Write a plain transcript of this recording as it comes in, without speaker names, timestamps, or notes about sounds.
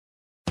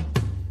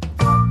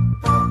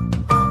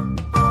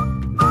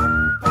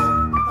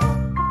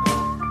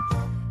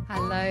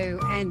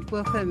and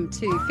welcome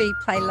to Feed,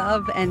 Play,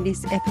 Love and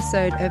this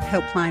episode of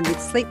Helpline with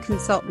sleep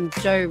consultant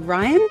Jo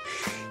Ryan.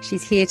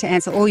 She's here to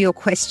answer all your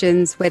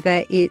questions,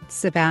 whether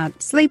it's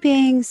about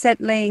sleeping,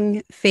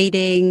 settling,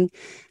 feeding.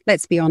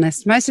 Let's be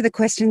honest, most of the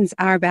questions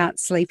are about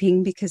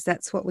sleeping because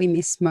that's what we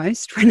miss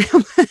most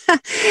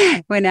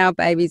when our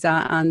babies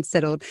are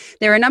unsettled.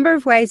 There are a number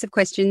of ways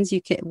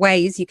you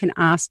can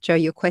ask Jo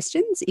your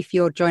questions. If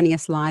you're joining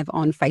us live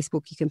on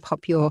Facebook, you can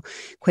pop your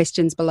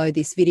questions below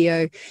this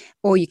video,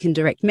 or you can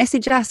direct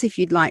message us if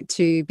you'd like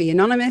to be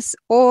anonymous,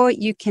 or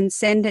you can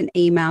send an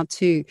email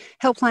to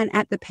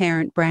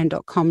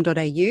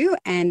helpline@theparentbrand.com.au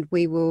and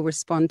we will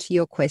respond to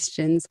your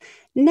questions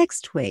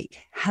next week.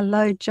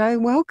 Hello, Jo.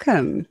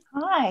 Welcome.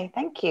 Hi,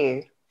 thank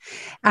you.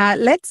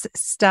 Let's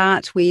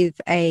start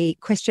with a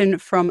question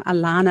from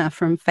Alana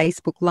from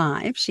Facebook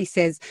Live. She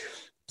says,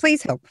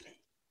 please help.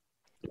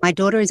 My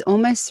daughter is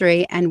almost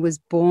 3 and was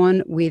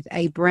born with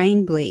a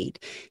brain bleed.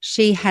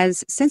 She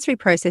has sensory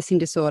processing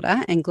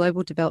disorder and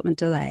global development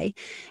delay,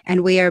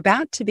 and we are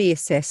about to be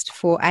assessed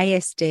for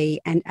ASD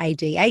and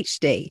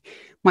ADHD.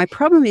 My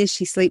problem is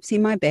she sleeps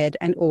in my bed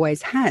and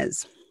always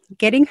has.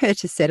 Getting her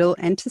to settle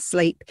and to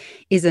sleep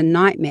is a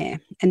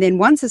nightmare. And then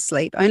once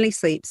asleep, only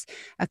sleeps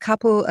a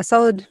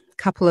solid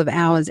couple of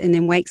hours and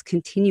then wakes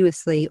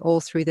continuously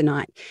all through the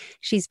night.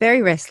 She's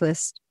very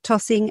restless,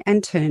 tossing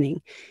and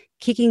turning,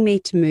 kicking me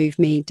to move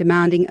me,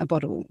 demanding a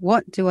bottle.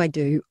 What do I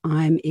do?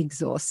 I'm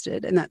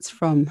exhausted. And that's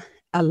from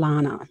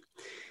Alana.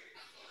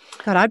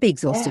 God, I'd be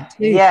exhausted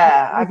too.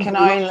 Yeah, I can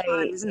only,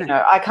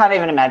 I can't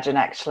even imagine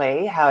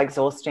actually how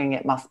exhausting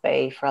it must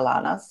be for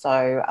Alana.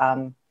 So,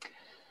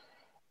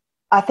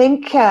 I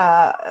think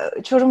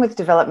children with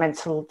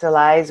developmental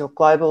delays or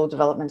global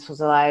developmental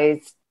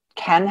delays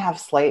can have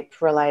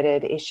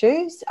sleep-related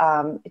issues.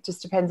 It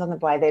just depends on the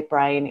way their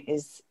brain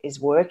is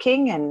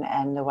working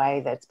and the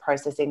way that it's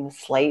processing the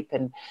sleep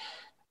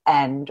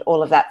and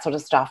all of that sort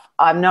of stuff.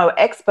 I'm no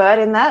expert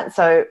in that,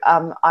 so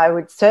I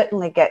would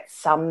certainly get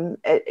some,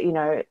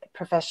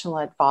 professional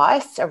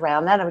advice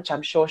around that, which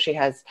I'm sure she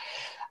has,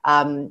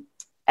 and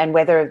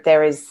whether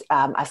there is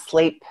a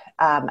sleep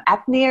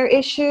apnea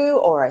issue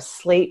or a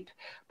sleep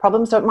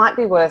problem. So it might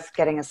be worth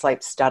getting a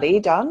sleep study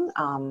done.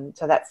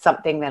 So that's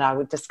something that I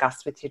would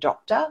discuss with your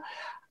doctor.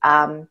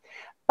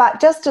 But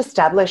just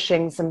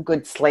establishing some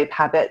good sleep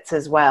habits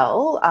as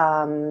well,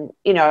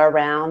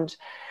 around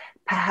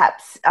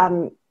perhaps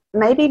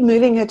maybe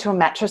moving her to a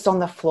mattress on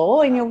the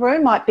floor in your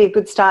room might be a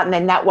good start. And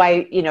then that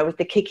way, with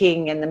the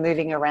kicking and the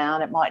moving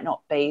around, it might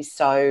not be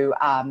so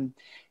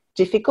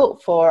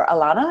difficult for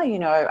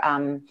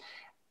Alana,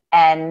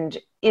 and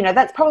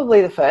that's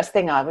probably the first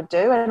thing I would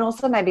do. And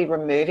also maybe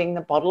removing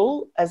the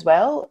bottle as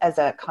well as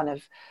a kind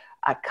of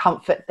a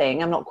comfort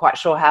thing. I'm not quite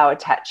sure how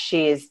attached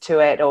she is to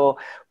it or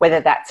whether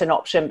that's an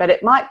option, but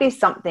it might be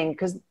something,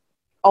 because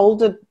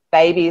older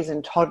babies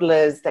and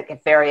toddlers that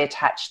get very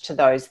attached to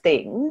those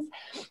things,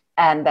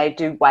 and they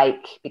do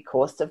wake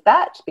because of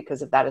that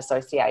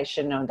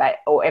association,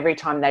 or every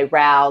time they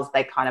rouse,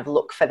 they kind of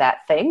look for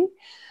that thing,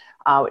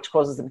 which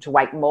causes them to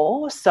wake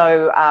more.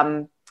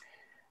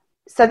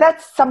 So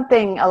that's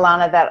something,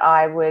 Alana, that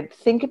I would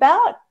think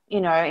about,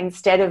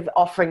 instead of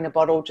offering the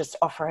bottle, just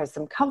offer her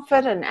some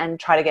comfort and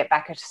try to get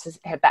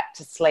her back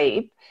to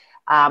sleep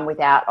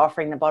without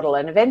offering the bottle.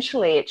 And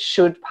eventually it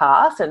should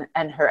pass,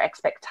 and her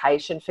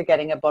expectation for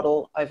getting a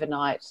bottle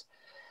overnight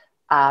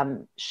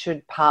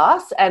should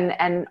pass.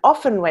 And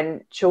often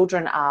when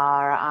children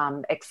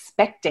are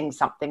expecting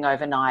something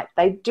overnight,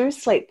 they do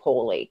sleep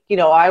poorly.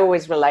 I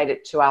always relate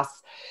it to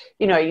us.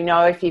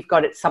 If you've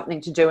got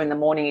something to do in the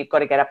morning, you've got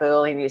to get up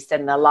early and you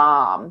set an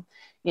alarm,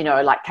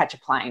 like catch a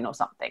plane or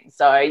something.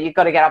 So you've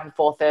got to get up at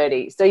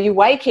 4:30. So you're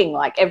waking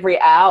like every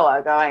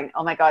hour going,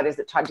 oh my God, is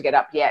it time to get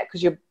up yet?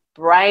 Because your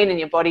brain and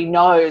your body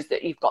knows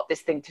that you've got this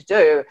thing to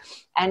do.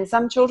 And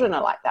some children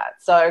are like that.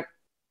 So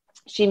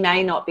she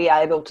may not be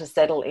able to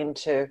settle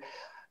into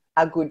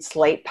a good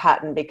sleep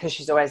pattern because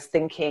she's always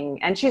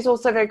thinking, and she's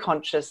also very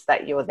conscious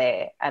that you're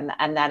there,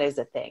 and that is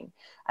a thing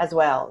as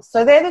well.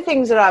 So they're the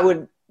things that I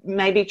would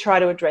maybe try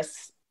to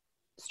address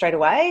straight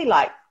away,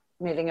 like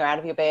moving her out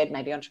of your bed,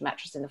 maybe onto a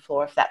mattress in the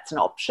floor if that's an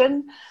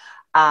option,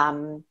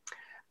 and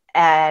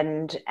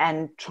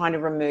trying to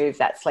remove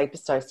that sleep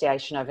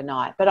association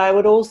overnight. But I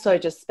would also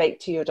just speak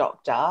to your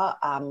doctor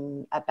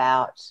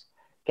about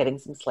getting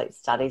some sleep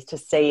studies to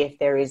see if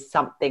there is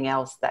something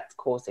else that's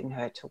causing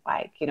her to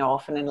wake.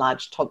 Often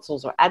enlarged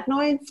tonsils or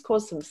adenoids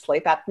cause some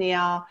sleep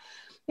apnea.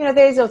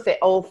 There's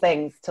all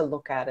things to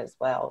look at as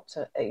well,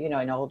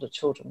 in older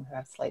children who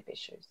have sleep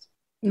issues.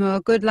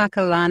 Well, good luck,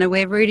 Alana.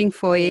 We're rooting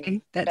for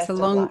you. That's a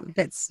long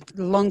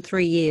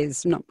 3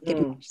 years not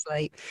getting much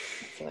sleep.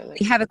 Absolutely.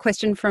 We have a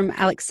question from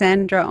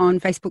Alexandra on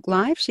Facebook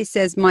Live. She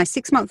says, my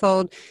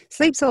 6-month-old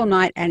sleeps all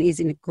night and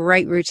is in a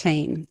great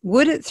routine.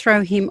 Would it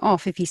throw him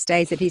off if he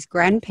stays at his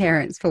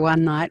grandparents for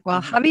one night while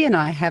hubby and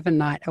I have a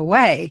night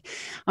away?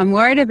 I'm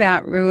worried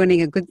about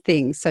ruining a good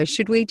thing, so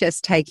should we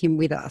just take him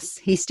with us?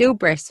 He still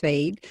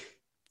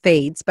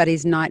feeds but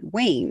is night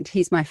weaned.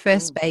 He's my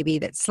first baby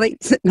that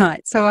sleeps at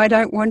night, so I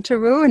don't want to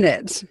ruin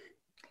it.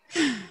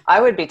 I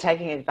would be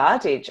taking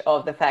advantage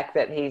of the fact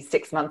that he's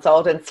 6 months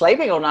old and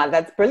sleeping all night.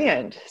 That's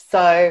brilliant.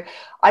 So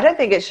I don't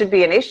think it should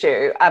be an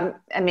issue.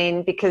 I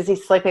mean, because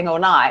he's sleeping all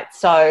night.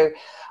 So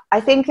I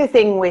think the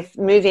thing with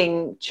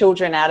moving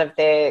children out of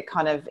their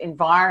kind of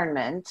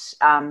environment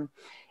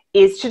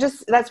is to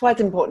just, that's why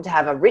it's important to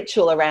have a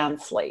ritual around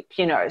sleep,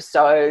 you know,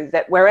 so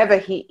that wherever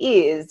he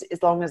is,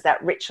 as long as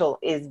that ritual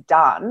is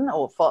done,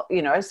 or for,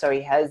 you know, so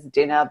he has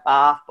dinner,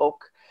 bath,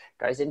 book,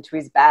 goes into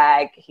his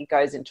bag, he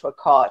goes into a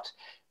cot,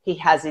 he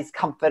has his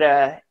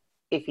comforter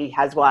if he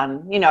has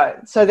one, you know,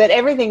 so that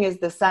everything is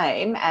the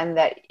same, and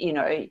that, you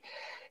know,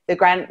 the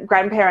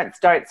grandparents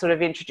don't sort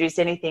of introduce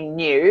anything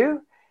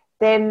new,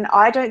 then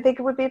I don't think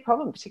it would be a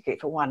problem, particularly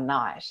for one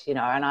night, you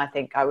know, and I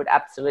think I would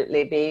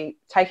absolutely be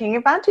taking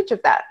advantage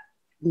of that.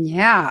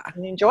 Yeah.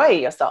 And enjoy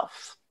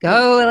yourself.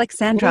 Go,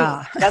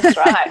 Alexandra. That's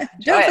right.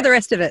 Do it for the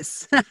rest of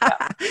us.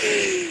 Yeah.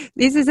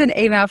 This is an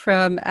email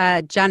from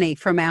Johnny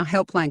from our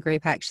helpline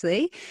group,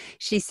 actually.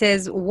 She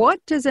says,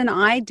 what does an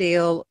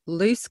ideal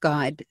loose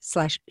guide /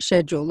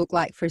 schedule look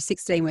like for a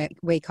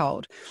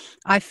 16-week-old?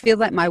 I feel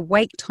like my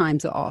wake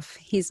times are off.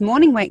 His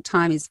morning wake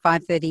time is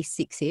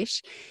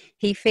 5:36-ish.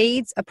 He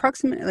feeds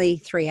approximately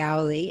 3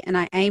 hourly, and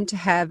I aim to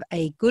have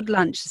a good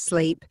lunch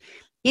sleep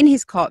in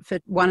his cot for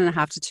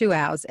 1.5 to 2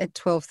 hours at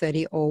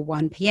 12:30 or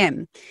 1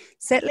 p.m.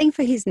 Settling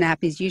for his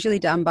nap is usually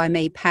done by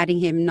me patting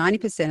him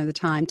 90% of the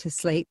time to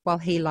sleep while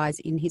he lies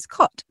in his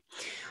cot.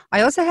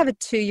 I also have a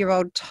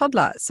 2-year-old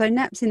toddler, so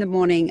naps in the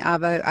morning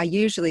are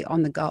usually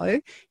on the go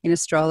in a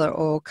stroller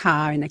or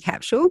car in a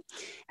capsule.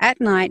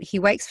 At night, he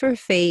wakes for a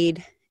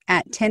feed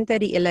at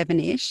 10:30,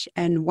 11-ish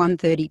and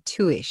 1:30,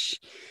 2-ish.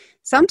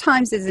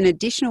 Sometimes there's an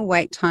additional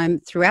wake time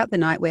throughout the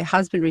night where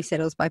husbandry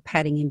settles by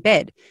patting in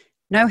bed.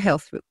 No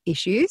health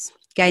issues,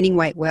 gaining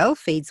weight well,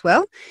 feeds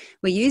well.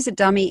 We use a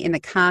dummy in the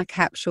car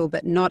capsule,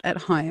 but not at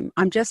home.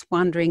 I'm just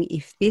wondering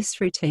if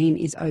this routine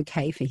is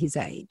okay for his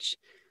age.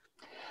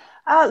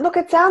 Look,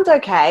 it sounds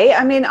okay.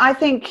 I mean, I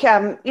think,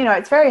 you know,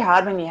 it's very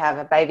hard when you have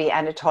a baby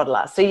and a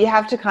toddler. So you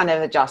have to kind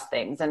of adjust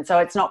things. And so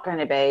it's not going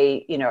to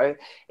be, you know,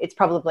 it's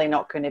probably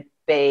not going to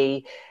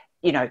be,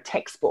 you know,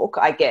 textbook,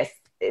 I guess,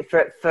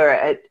 for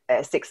a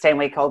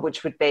 16-week-old,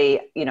 which would be,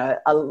 you know,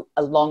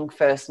 a long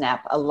first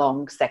nap, a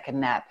long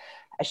second nap,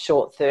 a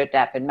short third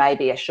nap, and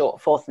maybe a short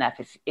fourth nap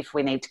if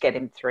we need to get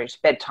him through to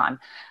bedtime,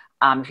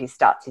 if he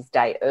starts his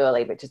day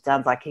early, which it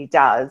sounds like he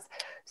does.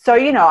 So,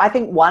 you know, I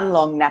think one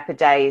long nap a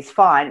day is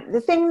fine.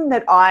 The thing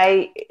that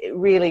I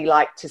really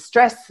like to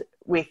stress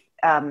with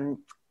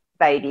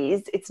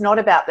babies, it's not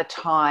about the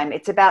time,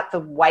 it's about the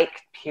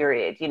wake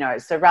period, you know.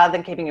 So rather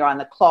than keeping your eye on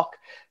the clock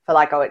for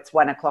like, oh, it's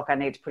 1 o'clock, I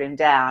need to put him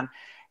down,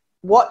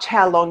 watch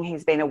how long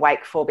he's been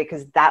awake for,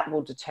 because that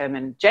will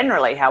determine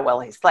generally how well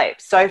he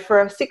sleeps. So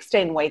for a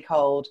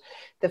 16-week-old,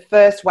 the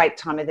first wake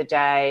time of the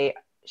day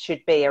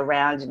should be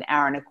around 1.25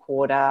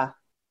 hours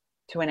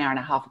to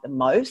 1.5 hours at the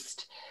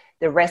most.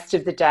 The rest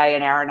of the day,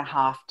 1.5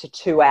 hours to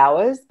 2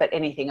 hours, but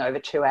anything over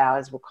 2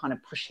 hours will kind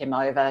of push him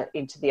over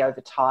into the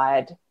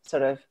overtired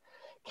sort of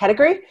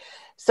category.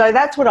 So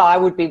that's what I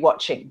would be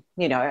watching,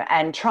 you know,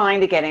 and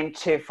trying to get him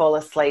to fall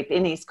asleep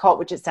in his cot,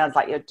 which it sounds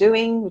like you're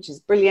doing, which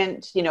is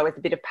brilliant, you know, with a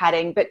bit of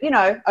padding, but, you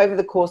know, over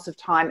the course of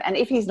time. And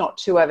if he's not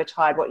too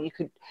overtired, what you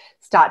could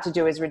start to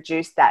do is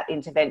reduce that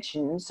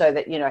intervention so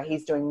that, you know,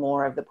 he's doing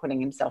more of the putting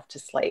himself to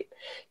sleep,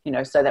 you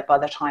know, so that by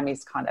the time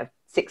he's kind of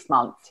 6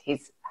 months,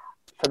 he's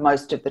for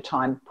most of the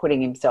time putting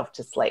himself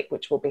to sleep,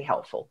 which will be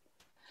helpful.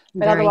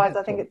 But Very otherwise,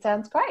 helpful. I think it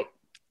sounds great.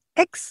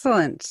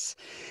 Excellent.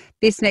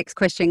 This next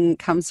question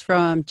comes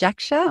from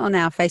Jaksha on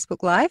our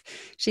Facebook Live.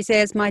 She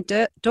says, my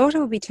daughter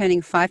will be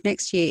turning 5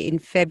 next year in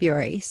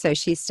February, so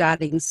she's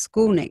starting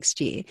school next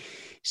year.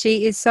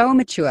 She is so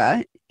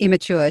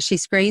immature. She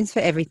screams for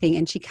everything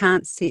and she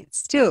can't sit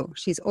still.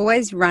 She's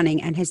always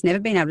running and has never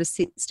been able to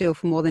sit still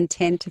for more than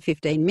 10 to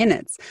 15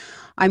 minutes.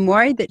 I'm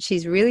worried that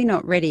she's really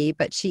not ready,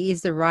 but she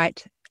is the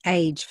right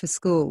age for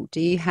school.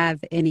 Do you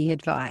have any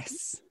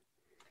advice?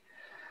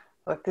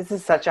 Look, this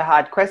is such a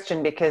hard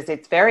question because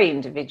it's very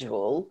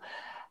individual.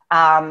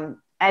 And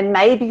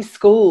maybe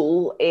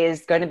school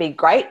is going to be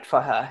great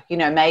for her. You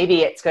know,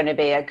 maybe it's going to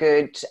be a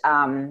good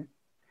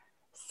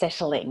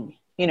settling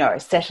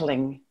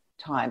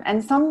time.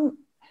 And some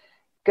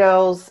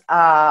girls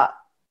are,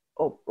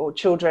 or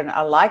children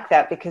are like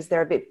that because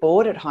they're a bit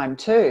bored at home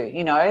too.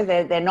 You know,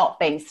 they're not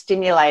being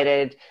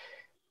stimulated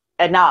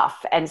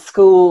enough, and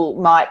school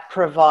might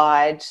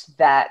provide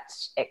that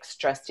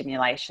extra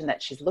stimulation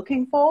that she's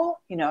looking for,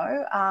 you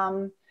know.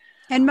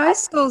 And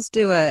most schools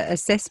do an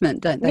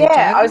assessment, don't they?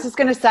 Yeah, Jo? I was just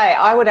going to say,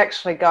 I would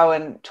actually go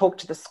and talk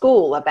to the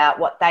school about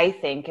what they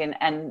think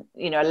and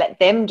you know, let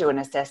them do an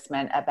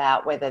assessment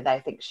about whether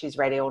they think she's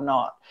ready or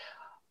not.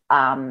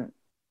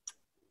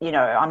 You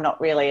know, I'm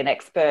not really an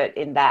expert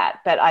in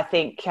that, but I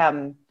think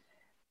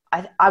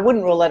I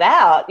wouldn't rule it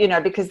out, you know,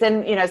 because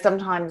then, you know,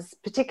 sometimes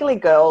particularly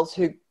girls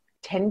who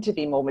tend to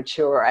be more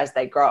mature as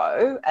they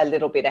grow, a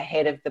little bit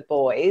ahead of the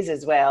boys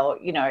as well.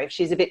 You know, if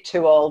she's a bit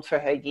too old for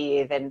her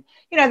year, then,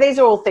 you know, these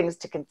are all things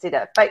to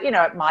consider. But, you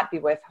know, it might be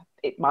worth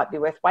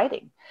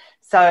waiting.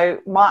 So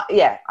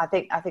I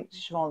think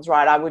Siobhan's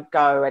right. I would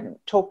go and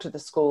talk to the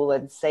school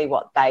and see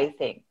what they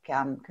think,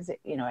 because it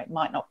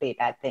might not be a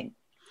bad thing.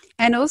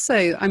 And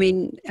also, I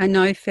mean, I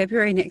know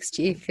February next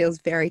year feels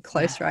very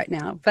close right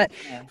now, but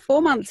 4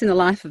 months in the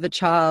life of a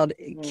child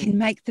can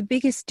make the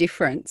biggest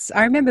difference.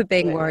 I remember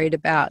being worried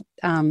about,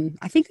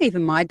 I think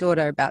even my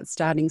daughter, about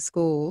starting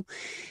school.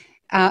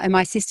 And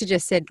my sister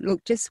just said,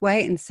 look, just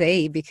wait and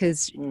see,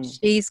 because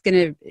she's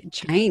going to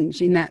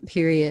change in that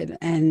period.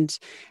 And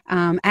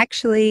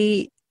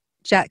actually,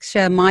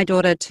 Jacksha, my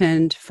daughter,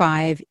 turned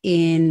 5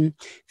 in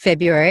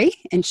February,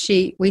 and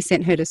we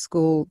sent her to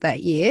school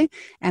that year.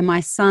 And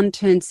my son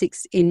turned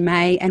 6 in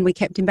May, and we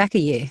kept him back a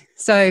year.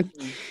 So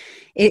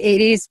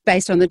it is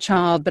based on the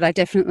child, but I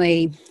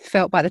definitely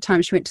felt by the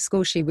time she went to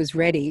school, she was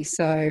ready.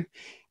 So,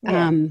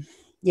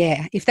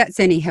 if that's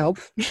any help.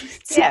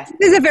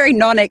 There's a very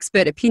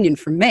non-expert opinion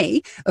from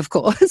me, of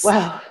course.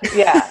 Well,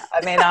 yeah.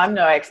 I mean, I'm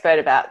no expert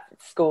about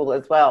school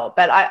as well,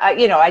 but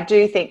I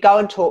do think go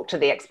and talk to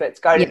the experts,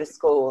 go to the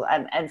school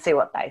and see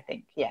what they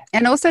think. Yeah.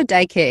 And also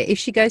daycare. If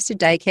she goes to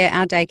daycare,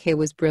 our daycare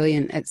was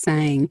brilliant at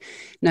saying,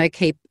 no,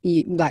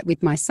 like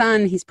with my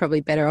son, he's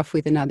probably better off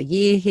with another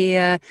year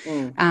here.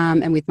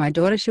 And with my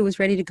daughter, she was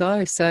ready to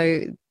go.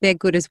 So they're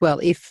good as well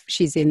if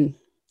she's in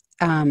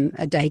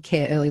a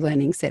daycare early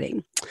learning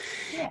setting.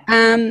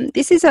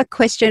 This is a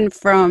question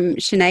from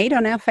Sinead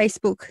on our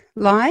Facebook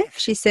Live.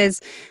 She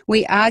says,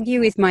 we argue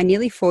with my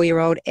nearly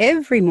 4-year-old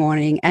every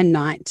morning and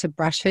night to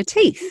brush her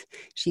teeth.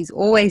 She's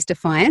always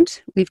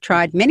defiant. We've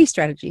tried many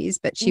strategies,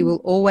 but she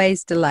will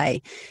always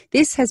delay.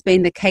 This has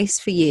been the case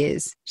for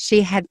years.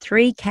 She had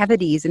 3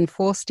 cavities and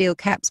 4 steel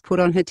caps put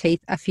on her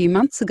teeth a few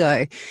months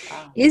ago.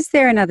 Wow. Is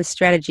there another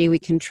strategy we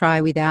can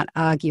try without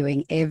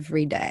arguing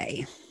every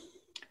day?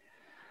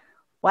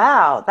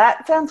 Wow,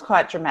 that sounds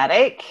quite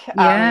dramatic.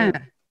 Yeah.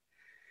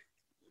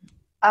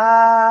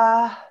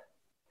 I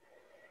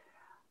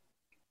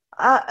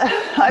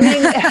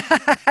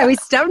mean, we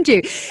stumped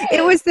you.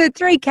 It was the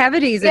 3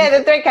 cavities. Yeah,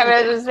 the 3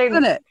 cavities.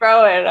 Just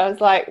throw it. I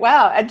was like,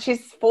 wow. And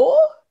she's 4?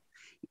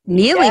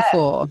 Nearly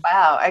 4.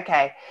 Wow.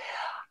 Okay.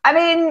 I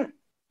mean,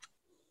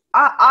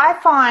 I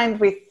find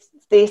with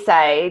this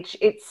age,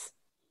 it's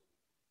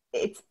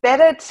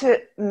better to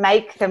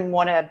make them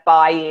want to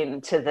buy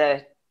into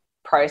the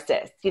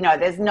process. You know,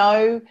 there's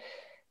no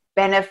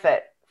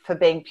benefit for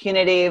being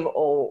punitive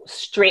or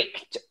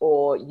strict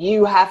or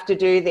you have to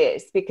do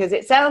this, because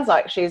it sounds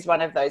like she's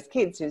one of those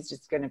kids who's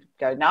just going to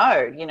go,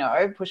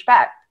 no, push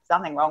back. There's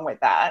nothing wrong with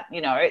that.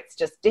 You know, it's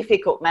just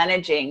difficult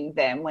managing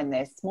them when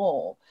they're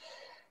small.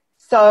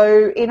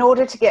 So in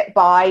order to get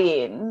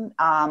buy-in,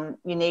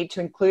 you need to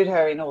include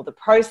her in all the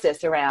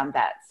process around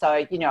that.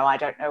 So, you know, I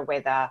don't know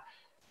whether,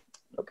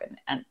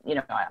 and you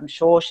know, I'm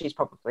sure she's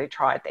probably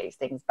tried these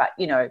things, but,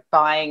 you know,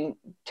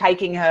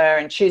 taking her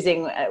and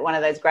choosing one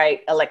of those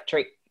great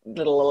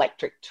little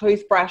electric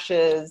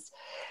toothbrushes,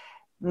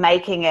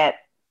 making it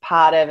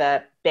part of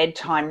a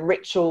bedtime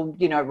ritual,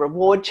 you know,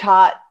 reward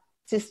chart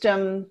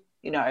system,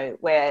 you know,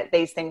 where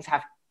these things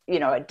are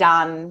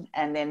done,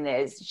 and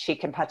then she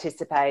can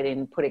participate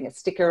in putting a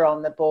sticker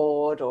on the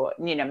board, or,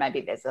 you know,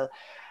 maybe there's a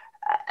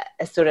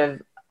sort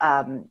of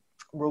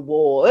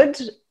reward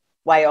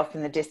way off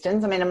in the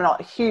distance. I mean, I'm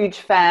not a huge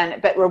fan,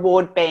 but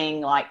reward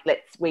being like,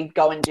 we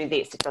go and do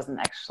this. It doesn't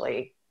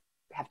actually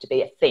have to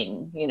be a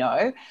thing, you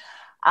know.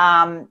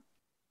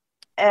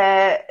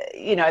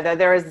 You know, though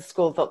there is a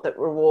school of thought that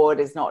reward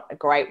is not a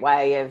great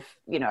way of,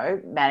 you know,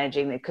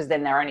 managing it, because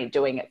then they're only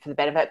doing it for the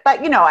benefit.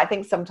 But, you know, I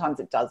think sometimes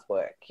it does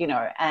work, you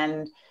know,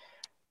 and,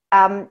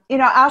 you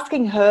know,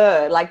 asking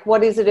her, like,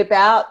 what is it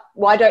about?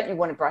 Why don't you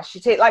want to brush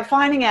your teeth? Like,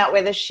 finding out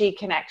whether she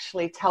can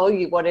actually tell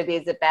you what it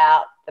is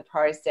about the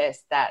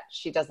process that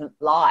she doesn't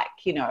like,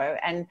 you know,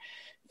 and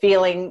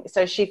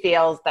so she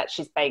feels that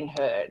she's being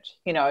heard,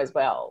 you know, as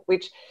well,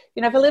 which,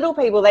 you know, for little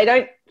people, they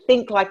don't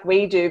think like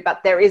we do,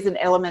 but there is an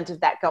element of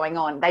that going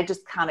on. They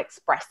just can't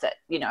express it,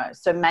 you know.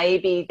 So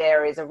maybe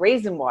there is a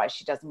reason why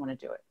she doesn't want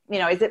to do it. You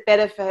know, is it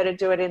better for her to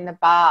do it in the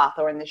bath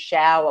or in the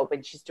shower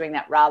when she's doing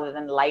that rather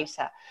than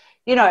later?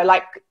 You know,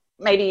 like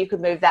maybe you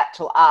could move that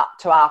to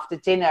after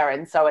dinner,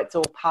 and so it's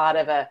all part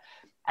of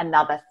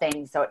another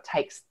thing, so it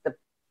takes the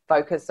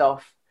focus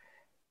off.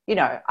 You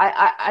know,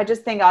 I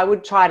just think I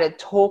would try to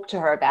talk to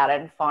her about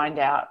it and find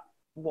out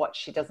what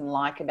she doesn't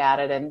like about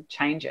it and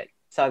change it,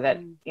 so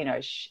that, you know,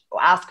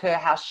 ask her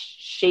how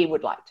she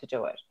would like to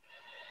do it.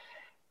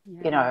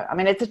 Yeah. You know, I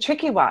mean, it's a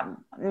tricky one.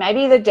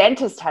 Maybe the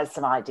dentist has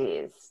some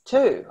ideas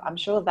too. I'm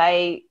sure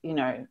they, you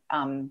know,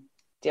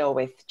 deal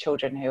with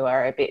children who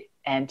are a bit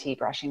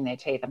anti-brushing their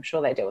teeth. I'm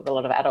sure they deal with a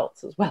lot of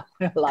adults as well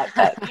like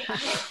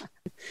that.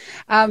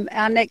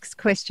 Our next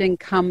question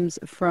comes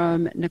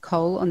from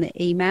Nicole on the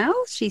email.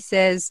 She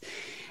says,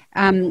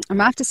 I'm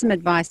after some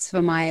advice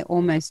for my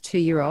almost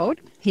 2-year-old.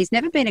 He's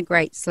never been a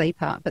great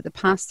sleeper, but the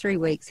past 3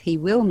 weeks he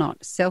will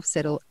not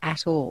self-settle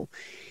at all.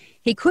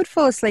 He could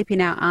fall asleep in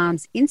our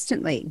arms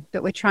instantly,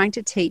 but we're trying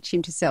to teach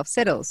him to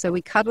self-settle. So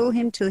we cuddle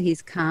him till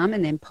he's calm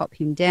and then pop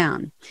him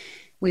down.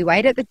 We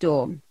wait at the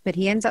door, but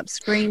he ends up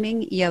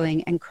screaming,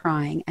 yelling and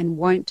crying and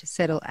won't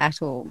settle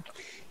at all.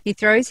 He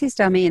throws his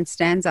dummy and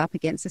stands up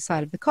against the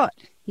side of the cot.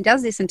 He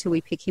does this until we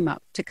pick him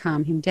up to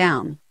calm him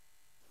down.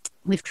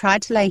 We've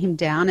tried to lay him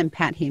down and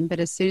pat him, but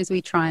as soon as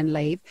we try and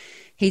leave,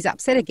 he's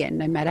upset again,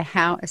 no matter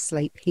how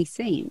asleep he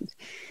seemed.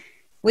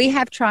 We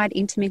have tried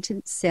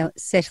intermittent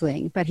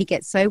settling, but he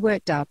gets so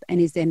worked up and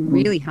is then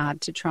really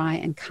hard to try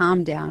and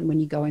calm down when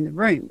you go in the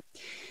room.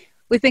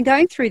 We've been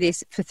going through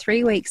this for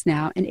 3 weeks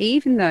now, and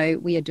even though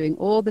we are doing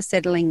all the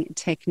settling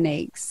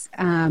techniques,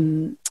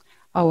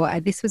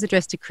 this was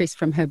addressed to Chris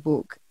from her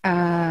book,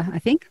 I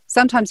think.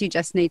 Sometimes you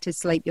just need to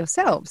sleep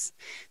yourselves.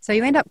 So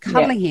you end up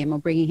cuddling him or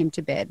bringing him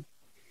to bed,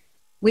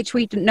 which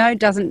we know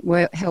doesn't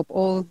help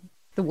all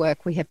the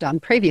work we have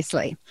done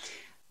previously.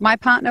 My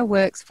partner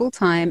works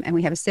full-time and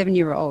we have a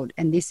 7-year-old,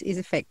 and this is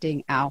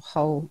affecting our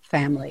whole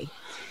family.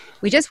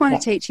 We just want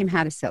to teach him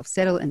how to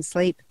self-settle and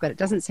sleep, but it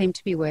doesn't seem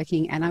to be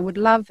working, and I would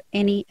love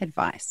any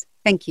advice.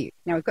 Thank you.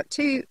 Now, we've got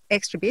 2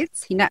 extra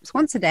bits. He naps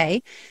once a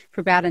day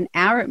for about an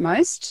hour at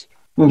most.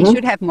 He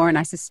should have more, and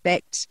I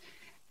suspect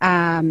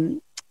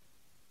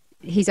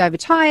he's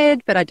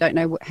overtired, but I don't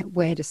know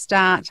where to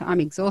start.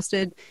 I'm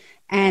exhausted,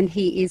 and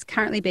he is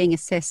currently being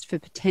assessed for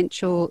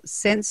potential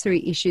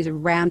sensory issues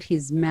around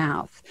his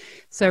mouth.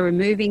 So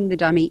removing the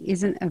dummy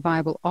isn't a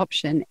viable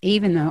option,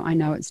 even though I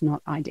know it's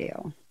not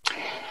ideal.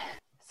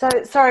 So,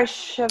 sorry,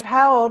 Shiv,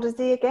 how old is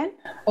he again?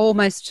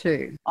 Almost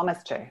 2.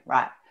 Almost 2,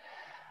 right.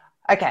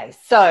 Okay,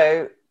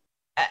 so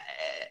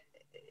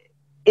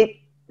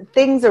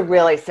things are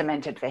really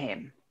cemented for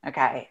him,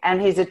 okay?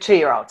 And he's a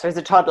 2-year-old, so he's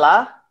a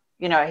toddler.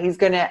 You know, he's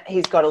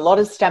got a lot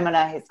of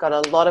stamina, he's got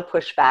a lot of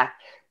pushback,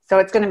 so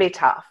it's going to be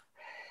tough.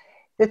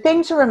 The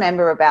thing to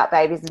remember about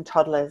babies and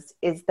toddlers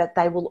is that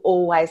they will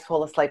always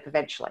fall asleep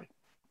eventually,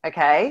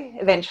 okay?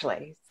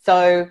 Eventually.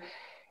 So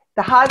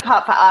the hard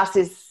part for us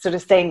is sort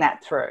of seeing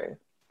that through.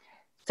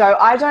 So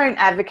I don't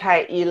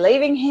advocate you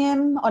leaving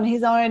him on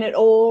his own at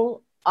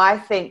all. I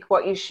think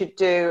what you should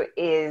do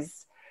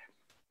is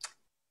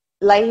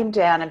lay him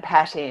down and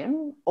pat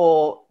him,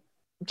 or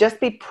just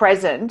be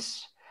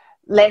present.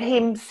 Let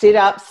him sit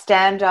up,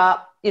 stand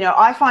up. You know,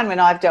 I find when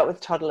I've dealt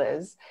with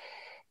toddlers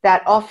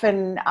that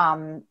often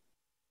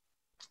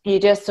you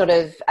just sort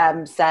of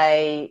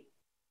say,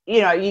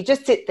 you know, you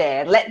just sit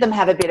there, let them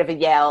have a bit of a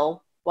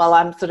yell while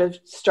I'm sort of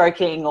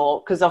stroking, or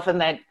because often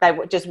they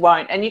just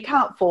won't. And you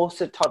can't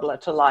force a toddler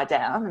to lie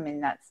down. I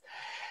mean,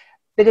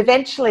 but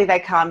eventually they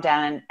calm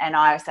down, and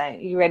I say, are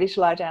you ready to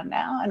lie down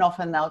now? And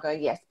often they'll go,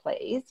 yes,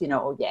 please, you know,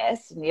 or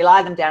yes. And you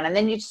lie them down, and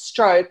then you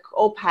stroke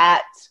or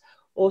pat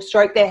or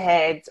stroke their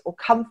heads or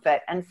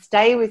comfort and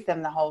stay with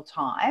them the whole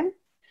time,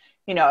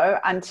 you know,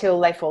 until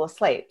they fall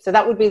asleep. So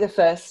that would be the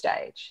first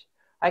stage.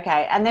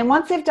 Okay. And then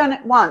once they've done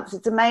it once,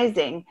 it's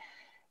amazing,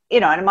 you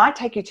know, and it might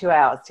take you 2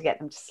 hours to get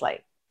them to sleep.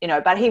 You know,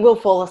 but he will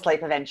fall asleep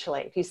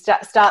eventually if you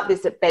start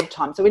this at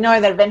bedtime. So we know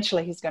that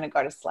eventually he's going to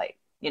go to sleep,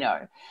 you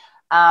know.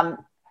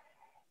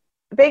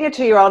 Being a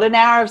 2-year-old, an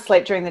hour of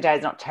sleep during the day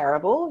is not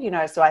terrible, you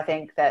know, so I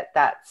think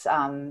that's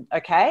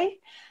okay.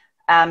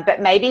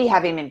 But maybe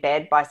have him in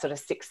bed by sort of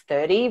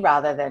 6:30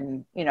 rather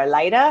than, you know,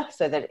 later,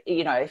 so that,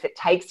 you know, if it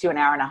takes you an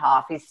hour and a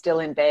half, he's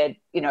still in bed,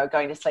 you know,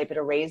 going to sleep at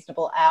a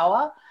reasonable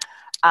hour.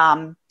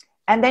 And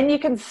then you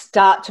can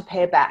start to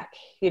pare back,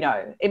 you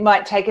know. It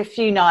might take a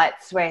few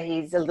nights where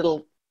he's a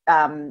little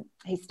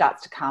he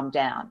starts to calm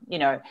down, you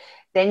know.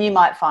 Then you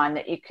might find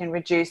that you can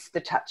reduce the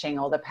touching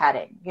or the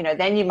patting, you know.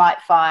 Then you might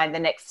find the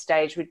next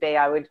stage would be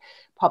I would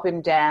pop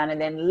him down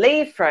and then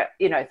leave for,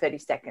 you know, 30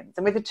 seconds.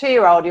 And with a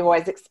 2-year-old, you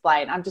always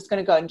explain, I'm just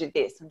going to go and do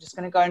this. I'm just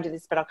going to go and do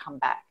this, but I'll come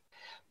back,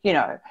 you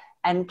know,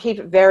 and keep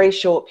it very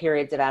short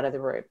periods of out of the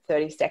room,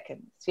 30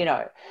 seconds, you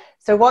know.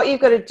 So what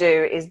you've got to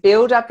do is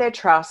build up their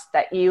trust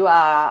that you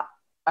are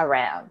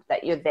around,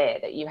 that you're there,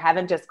 that you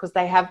haven't just, because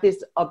they have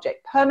this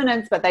object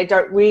permanence, but they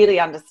don't really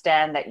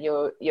understand that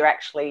you're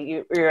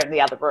in the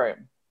other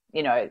room.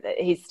 You know,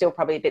 he's still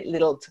probably a bit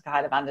little to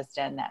kind of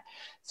understand that.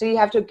 So you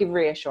have to give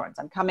reassurance.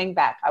 I'm coming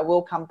back. I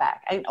will come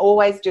back. And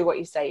always do what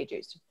you say you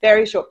do. So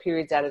very short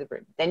periods out of the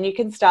room. Then you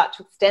can start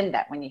to extend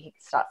that when he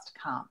starts to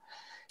calm.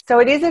 So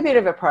it is a bit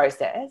of a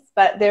process,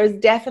 but there's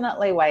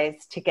definitely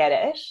ways to get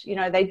it. You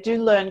know, they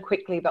do learn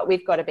quickly, but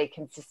we've got to be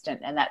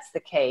consistent, and that's the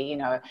key, you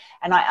know.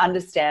 And I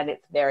understand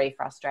it's very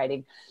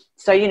frustrating.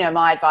 So, you know,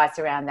 my advice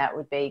around that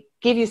would be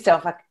give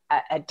yourself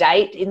a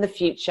date in the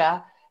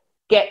future,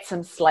 get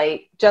some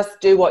sleep,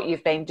 just do what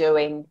you've been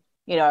doing,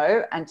 you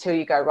know, until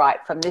you go, right,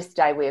 from this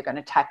day we are going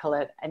to tackle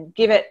it, and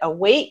give it a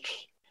week,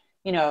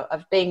 you know,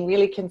 of being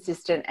really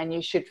consistent, and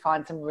you should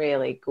find some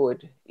really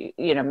good,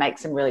 you know, make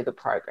some really good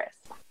progress.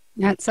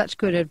 That's such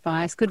good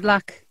advice. Good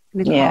luck,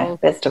 Nicole. Yeah,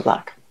 best of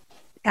luck.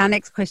 Our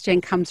next question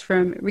comes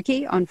from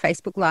Ricky on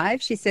Facebook Live.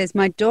 She says,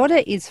 my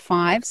daughter is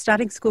 5,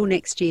 starting school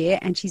next year,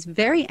 and she's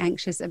very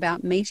anxious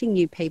about meeting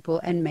new people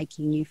and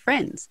making new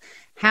friends.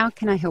 How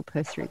can I help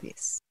her through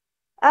this?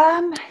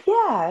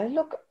 Yeah,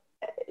 look,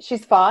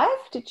 She's 5,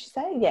 did you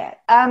say? Yeah.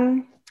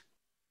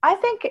 I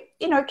think,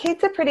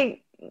 kids are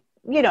pretty,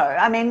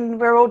 I mean,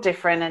 we're all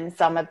different, and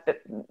some are,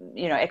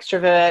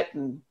 extrovert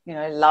and,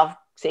 love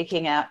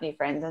seeking out new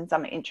friends, and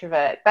some are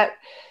introvert. But,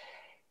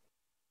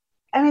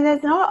 I mean,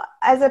 there's not,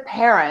 as a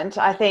parent,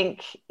 I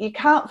think you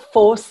can't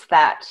force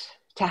that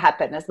to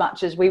happen as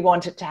much as we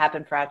want it to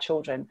happen for our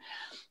children.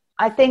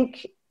 I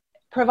think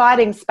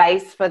providing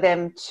space for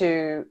them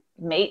to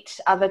meet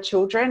other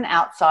children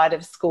outside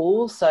of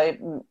school,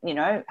 so,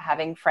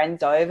 having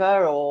friends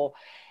over or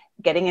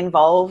getting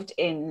involved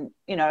in,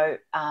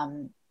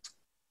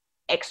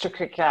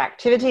 extracurricular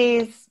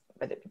activities,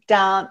 whether it be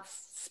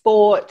dance,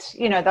 sport,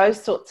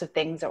 those sorts of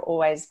things are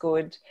always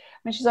good. I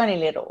mean, she's only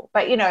little,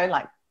 but,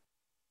 like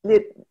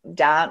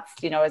dance,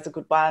 is a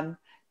good one,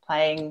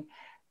 playing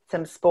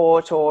some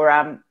sport,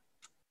 or,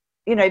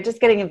 just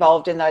getting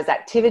involved in those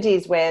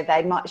activities where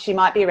she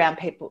might be around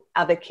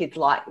other kids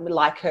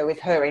like her with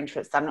her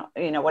interests. I'm not,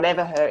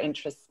 whatever her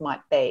interests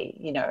might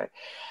be,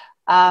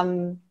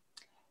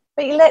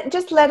 but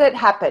just let it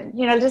happen.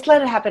 Just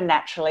let it happen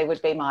naturally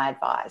would be my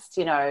advice.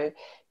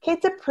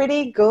 Kids are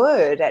pretty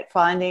good at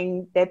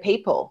finding their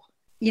people.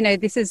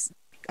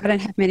 I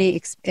don't have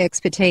many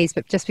expertise,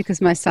 but just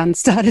because my son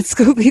started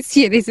school this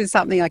year, this is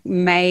something like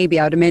maybe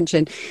I would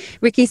mention.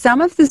 Ricky,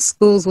 some of the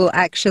schools will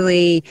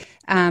actually,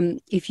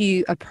 if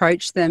you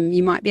approach them,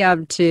 you might be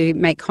able to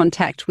make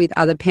contact with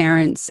other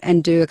parents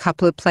and do a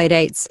couple of play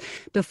dates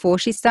before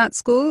she starts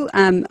school.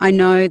 I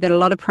know that a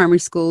lot of primary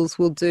schools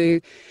will do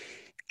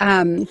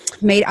I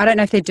don't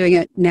know if they're doing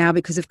it now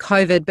because of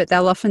COVID, but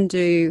they'll often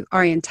do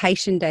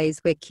orientation days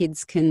where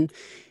kids can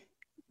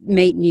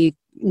meet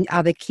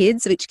other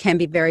kids, which can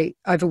be very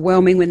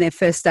overwhelming when they're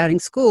first starting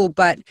school.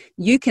 But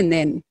you can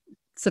then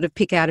sort of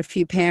pick out a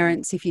few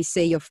parents if you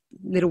see your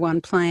little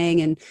one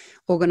playing and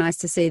organise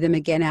to see them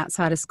again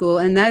outside of school.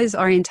 And those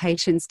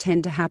orientations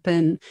tend to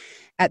happen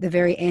at the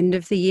very end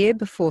of the year,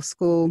 before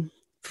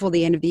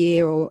the end of the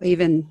year, or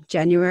even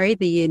January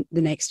the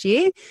next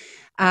year.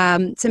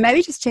 So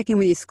maybe just check in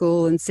with your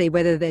school and see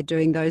whether they're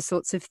doing those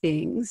sorts of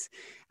things,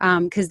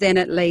 because then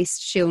at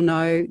least she'll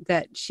know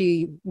that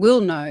she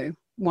will know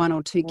one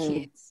or two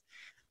kids.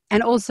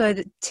 And also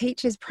the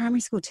primary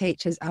school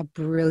teachers are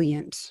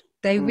brilliant.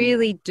 They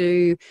really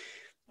do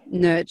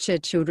nurture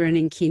children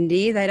in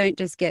kindy. They don't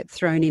just get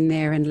thrown in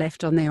there and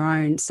left on their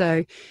own.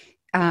 So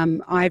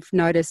I've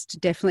noticed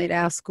definitely at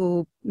our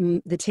school,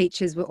 the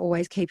teachers were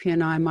always keeping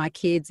an eye on my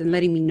kids and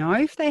letting me know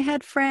if they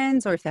had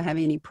friends or if they're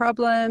having any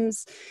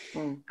problems.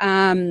 So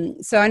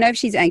I know if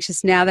she's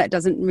anxious now, that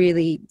doesn't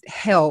really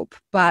help,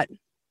 but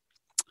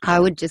I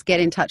would just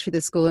get in touch with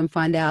the school and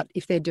find out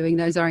if they're doing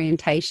those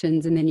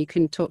orientations, and then you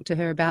can talk to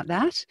her about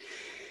that.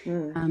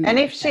 And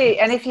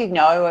if you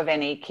know of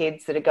any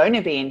kids that are going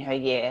to be in her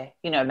year,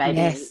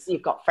 maybe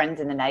you've got friends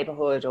in the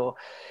neighbourhood, or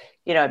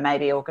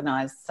maybe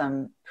organise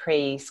some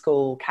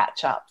preschool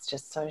catch-ups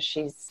just so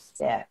she's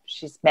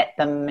met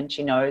them and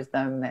she knows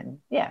them. And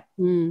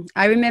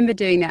I remember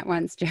doing that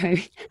once, Jo.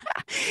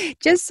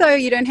 Just so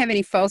you don't have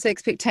any false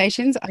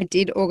expectations, I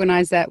did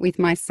organise that with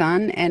my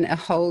son and a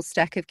whole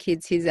stack of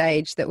kids his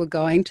age that were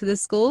going to the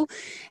school,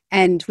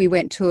 and we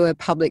went to a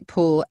public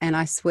pool, and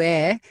I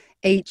swear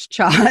each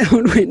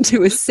child went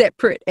to a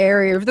separate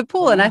area of the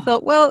pool. And I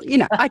thought, well,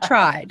 I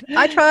tried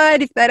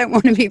if they don't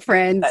want to be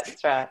friends.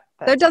 That's right.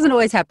 So it doesn't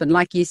always happen,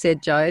 like you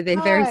said, Jo.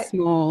 They're very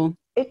small.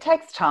 It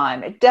takes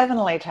time. It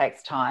definitely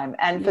takes time.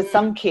 And for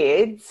some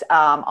kids,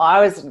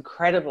 I was an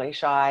incredibly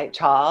shy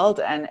child,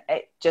 and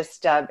it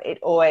just it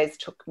always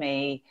took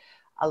me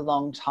a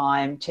long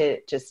time to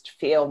just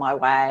feel my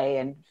way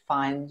and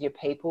find your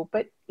people.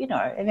 But,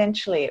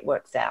 eventually it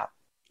works out.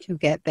 She'll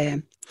get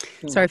there.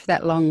 Sorry for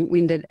that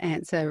long-winded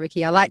answer,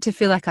 Ricky. I like to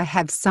feel like I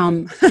have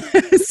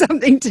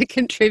something to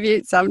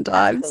contribute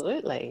sometimes.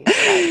 Absolutely.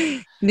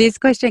 This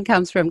question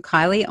comes from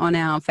Kylie on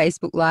our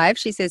Facebook Live.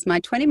 She says, my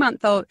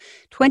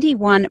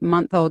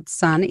 21-month-old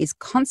son is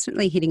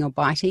constantly hitting or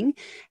biting.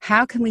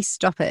 How can we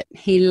stop it?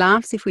 He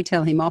laughs if we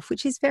tell him off,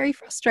 which is very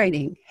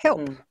frustrating.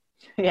 Help.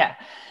 Yeah,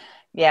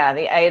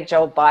 the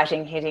age-old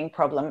biting, hitting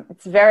problem.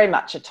 It's very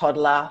much a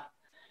toddler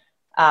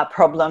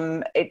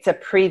problem. It's a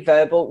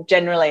pre-verbal,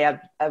 generally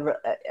a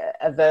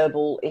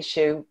verbal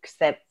issue, because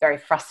they're very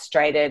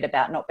frustrated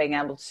about not being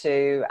able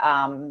to,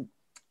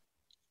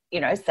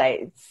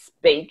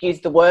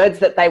 use the words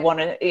that they want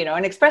to,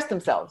 and express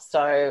themselves.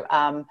 So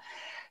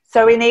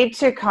we need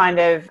to kind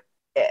of,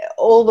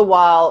 all the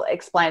while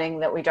explaining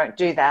that we don't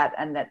do that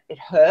and that it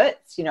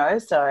hurts,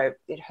 so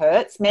it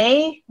hurts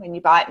me when you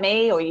bite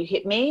me or you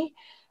hit me.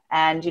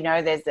 And,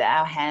 there's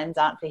our hands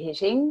aren't for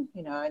hitting,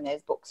 and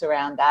there's books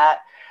around that.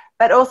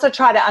 But also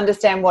try to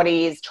understand what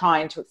he is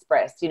trying to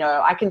express.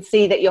 I can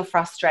see that you're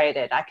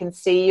frustrated. I can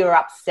see you're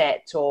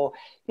upset, or,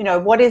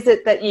 what is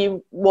it that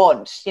you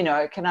want?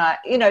 Can I,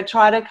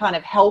 try to kind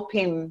of help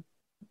him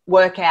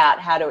work out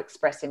how to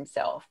express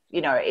himself.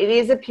 It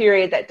is a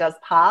period that does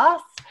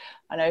pass,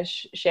 I know,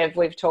 Chev,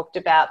 we've talked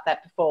about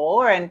that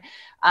before. And,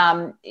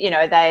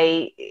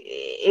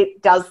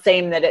 it does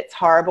seem that it's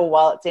horrible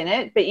while it's in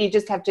it, but you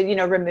just have to,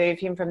 remove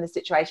him from the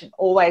situation.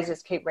 Always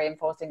just keep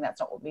reinforcing that's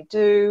not what we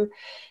do.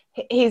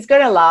 He's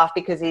going to laugh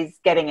because he's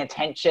getting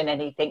attention, and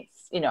he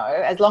thinks,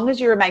 as long as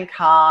you remain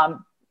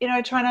calm,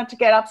 try not to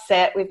get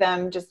upset with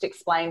them. Just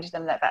explain to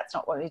them that that's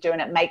not what we do.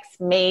 And it makes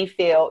me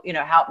feel,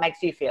 how it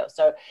makes you feel.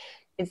 So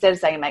instead of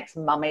saying it makes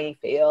mummy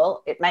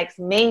feel, it makes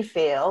me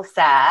feel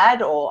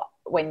sad, or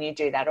when you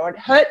do that, or it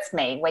hurts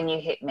me when you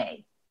hit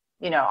me.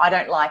 I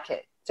don't like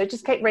it. So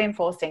just keep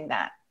reinforcing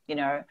that,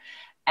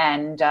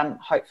 and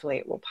hopefully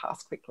it will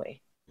pass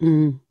quickly.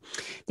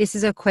 This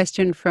is a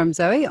question from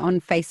Zoe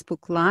on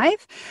Facebook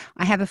Live.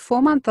 I have a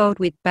 4-month-old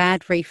with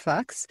bad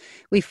reflux.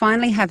 We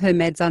finally have her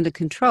meds under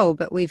control,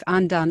 but we've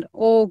undone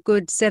all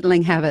good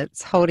settling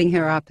habits, holding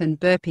her up and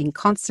burping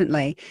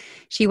constantly.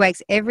 She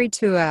wakes every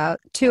 2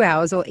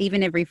 hours or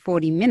even every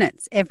 40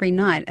 minutes every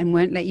night and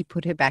won't let you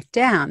put her back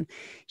down.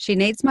 She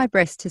needs my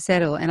breast to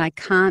settle, and I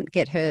can't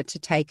get her to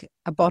take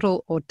a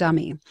bottle or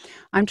dummy.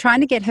 I'm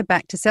trying to get her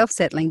back to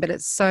self-settling, but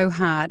it's so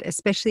hard,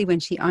 especially when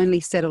she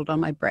only settled on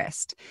my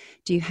breast.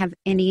 Do you have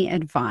any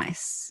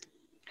advice?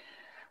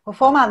 Well,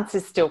 4 months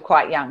is still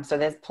quite young, so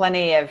there's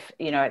plenty of,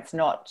 it's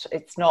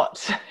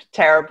not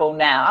terrible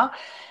now.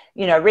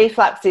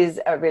 Reflux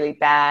is a really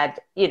bad,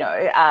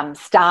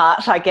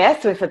 start, I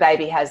guess, if a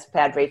baby has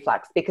bad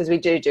reflux, because you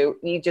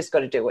just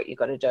got to do what you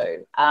got to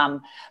do.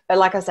 But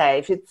like I say,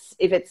 if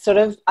it's sort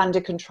of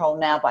under control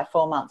now by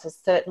 4 months, it's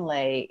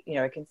certainly,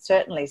 it can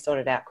certainly sort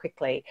it out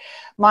quickly.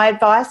 My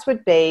advice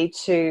would be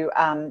to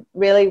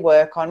really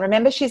work on,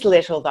 remember she's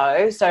little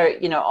though, so,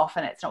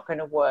 often it's not going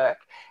to work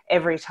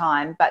every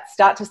time, but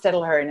start to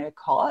settle her in her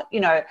cot,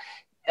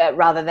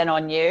 rather than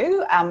on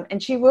you,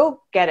 and she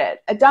will get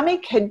it. A dummy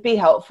could be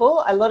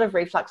helpful. A lot of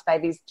reflux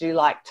babies do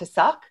like to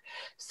suck,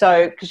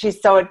 so because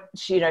she's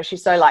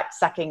so like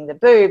sucking the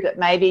boob, that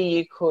maybe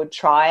you could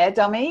try a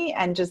dummy,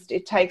 and just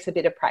it takes a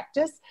bit of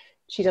practice.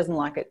 She doesn't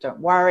like it, don't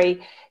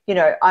worry.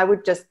 I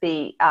would just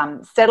be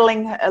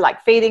settling her,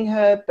 like feeding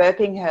her,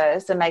 burping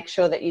her, so make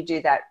sure that you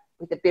do that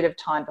with a bit of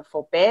time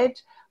before bed,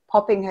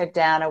 popping her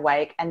down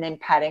awake, and then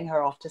patting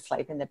her off to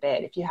sleep in the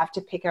bed. If you have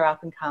to pick her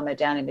up and calm her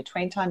down in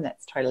between time,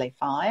 that's totally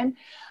fine.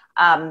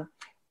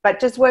 But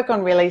just work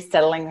on really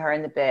settling her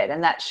in the bed,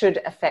 and that should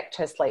affect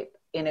her sleep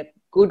in a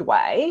good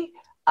way,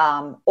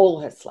 all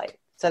her sleep.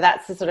 So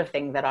that's the sort of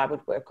thing that I would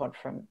work on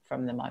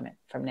from the moment,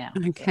 from now.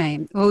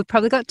 Okay. Well, we've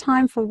probably got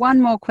time for one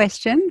more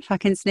question, if I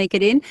can sneak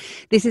it in.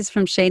 This is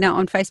from Sheena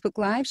on Facebook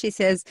Live. She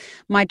says,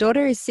 my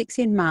daughter is 6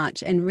 in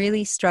March and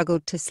really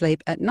struggled to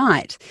sleep at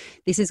night.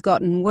 This has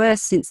gotten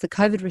worse since the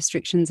COVID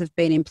restrictions have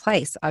been in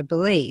place, I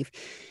believe.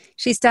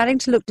 She's starting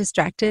to look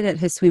distracted at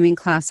her swimming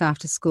class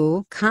after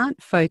school,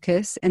 can't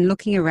focus and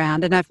looking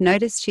around, and I've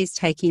noticed she's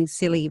taking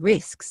silly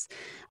risks.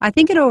 I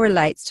think it all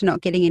relates to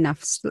not getting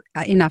enough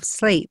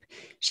sleep.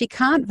 She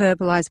can't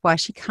verbalise why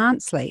she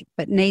can't sleep,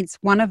 but needs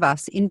one of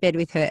us in bed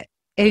with her,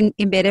 in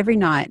bed every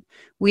night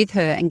with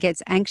her, and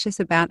gets anxious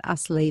about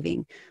us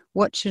leaving.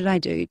 What should I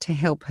do to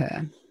help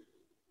her?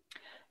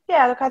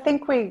 Yeah, look, I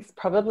think we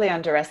probably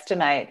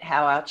underestimate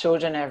how our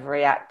children have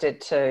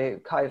reacted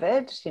to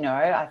COVID.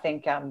 I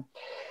think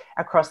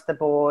across the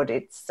board,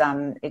 it's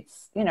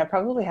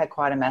probably had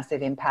quite a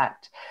massive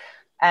impact,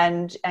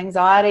 and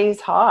anxiety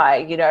is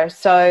high.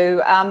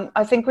 So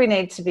I think we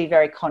need to be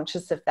very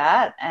conscious of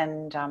that.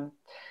 And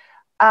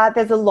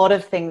there's a lot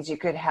of things you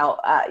could help.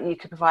 You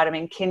could provide. I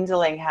mean,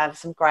 Kindling have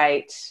some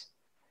great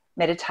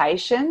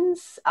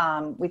meditations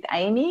with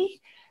Amy.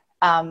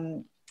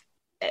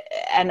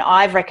 And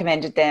I've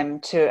recommended them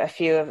to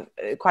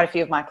quite a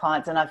few of my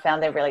clients, and I've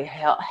found they've really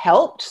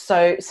helped.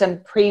 So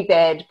some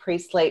pre-bed,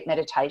 pre-sleep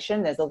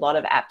meditation, there's a lot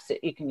of apps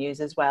that you can use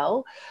as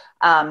well,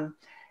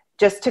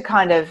 just to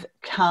kind of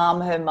calm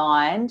her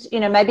mind,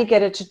 maybe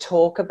get her to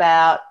talk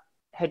about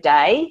her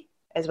day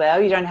as well.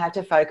 You don't have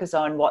to focus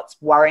on what's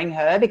worrying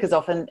her, because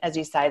often, as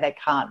you say, they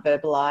can't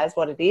verbalize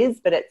what it is,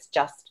 but it's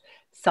just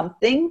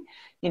something.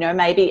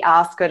 Maybe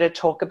ask her to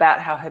talk about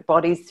how her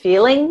body's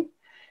feeling.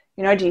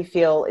 Do you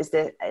feel, is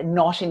there a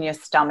knot in your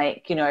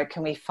stomach?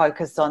 Can we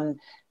focus on,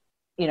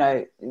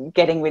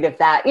 getting rid of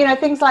that?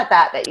 Things like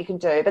that you can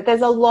do. But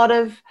there's a lot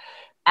of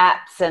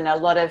apps and a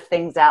lot of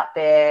things out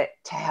there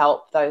to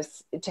help.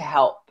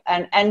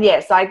 And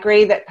yes, I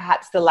agree that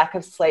perhaps the lack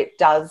of sleep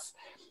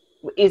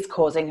is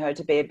causing her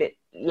to be a bit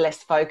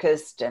less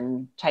focused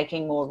and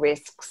taking more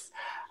risks.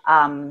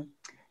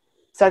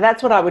 So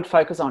that's what I would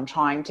focus on,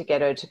 trying to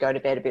get her to go to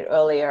bed a bit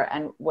earlier,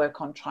 and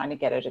work on trying to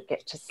get her to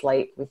get to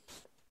sleep with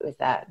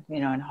that,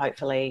 and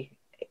hopefully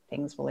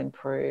things will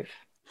improve.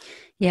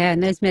 Yeah,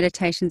 and those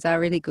meditations are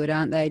really good,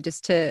 aren't they?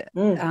 Just to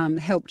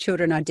help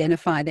children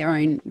identify their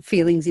own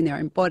feelings in their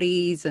own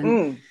bodies,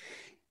 and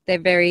they're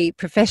very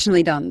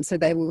professionally done, so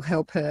they will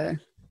help her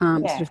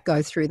sort of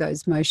go through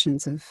those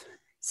motions of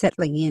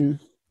settling in.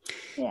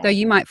 Yeah. Though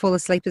you might fall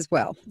asleep as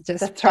well.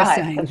 That's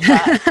right.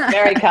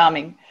 Very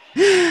calming.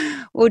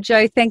 Well,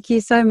 Jo, thank you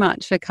so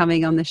much for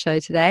coming on the show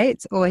today.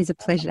 It's always a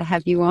pleasure to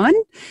have you on.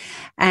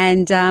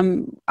 And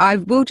I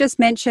will just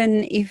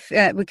mention,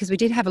 because we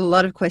did have a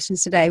lot of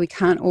questions today, we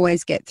can't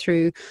always get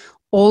through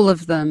all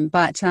of them,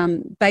 but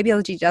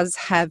Babyology does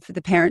have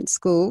the parent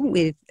school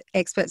with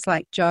experts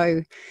like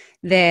Jo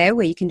there,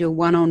 where you can do a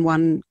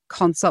one-on-one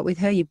consult with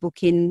her. You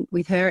book in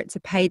with her. It's a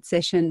paid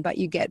session, but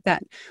you get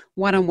that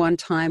one-on-one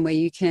time where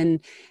you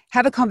can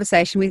have a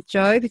conversation with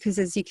Jo, because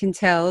as you can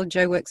tell,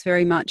 Jo works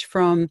very much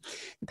from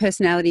the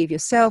personality of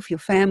yourself, your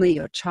family,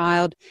 your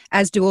child,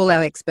 as do all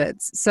our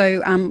experts.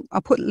 So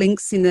I'll put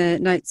links in the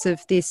notes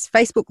of this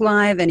Facebook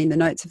Live and in the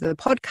notes of the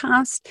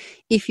podcast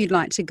if you'd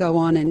like to go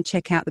on and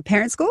check out the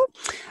parent school.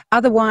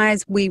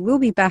 Otherwise, we will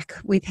be back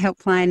with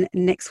Helpline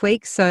next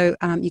week. So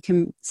you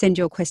can send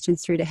your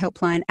questions through to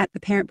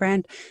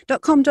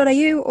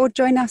helpline@theparentbrand.com.au or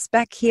join us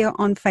back here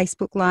on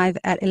Facebook Live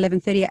at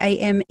 11:30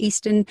 a.m.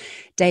 Eastern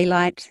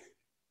Daylight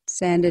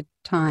Standard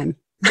Time.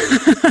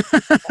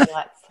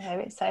 Daylight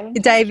saving time?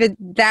 David,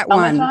 that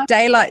one. Time?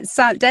 Daylight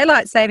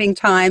saving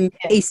time,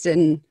 yeah.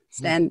 Eastern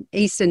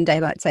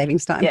Daylight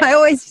Savings Time. Yeah. I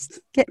always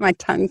get my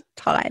tongue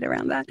tied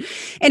around that.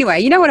 Anyway,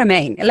 you know what I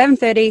mean.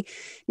 11:30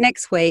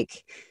 next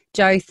week.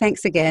 Jo,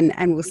 thanks again,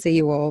 and we'll see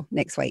you all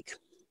next week.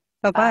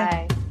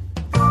 Bye-bye. Bye.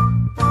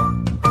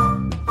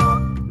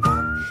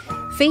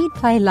 Feed,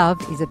 Play, Love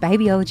is a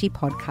Babyology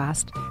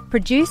podcast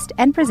produced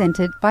and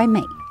presented by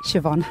me,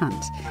 Siobhan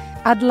Hunt.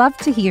 I'd love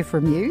to hear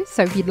from you,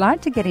 so if you'd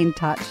like to get in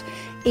touch,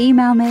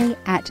 email me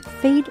at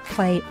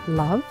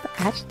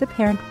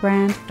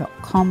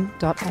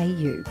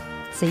feedplaylove@theparentbrand.com.au.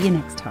 See you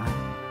next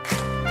time.